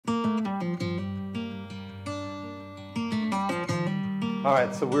All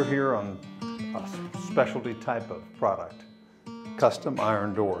right, so we're here on a specialty type of product, custom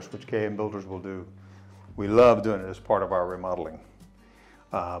iron doors, which KM Builders will do. We love doing it as part of our remodeling.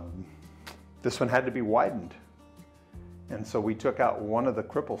 This one had to be widened, and so we took out one of the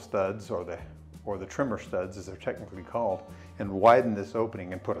cripple studs, or the trimmer studs as they're technically called, and widened this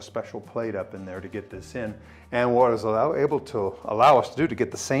opening and put a special plate up in there to get this in. And what it was able to allow us to do to get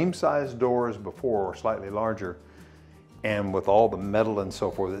the same size door as before, or slightly larger, and with all the metal and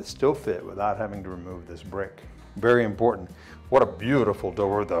so forth, it still fit without having to remove this brick. Very important. What a beautiful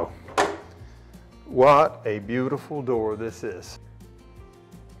door though. What a beautiful door this is.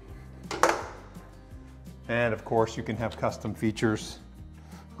 And of course you can have custom features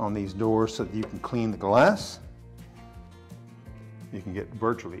on these doors so that you can clean the glass. You can get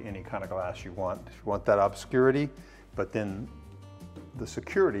virtually any kind of glass you want. If you want that obscurity, but then the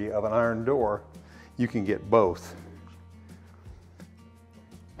security of an iron door, you can get both.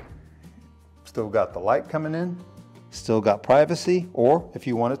 Still got the light coming in, still got privacy, or if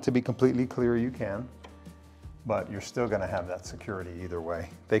you want it to be completely clear, you can. But you're still going to have that security either way.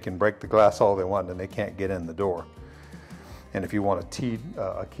 They can break the glass all they want and they can't get in the door. And if you want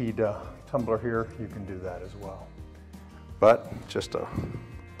a keyed tumbler here, you can do that as well. But just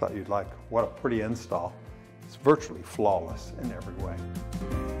thought you'd like, what a pretty install. It's virtually flawless in every way.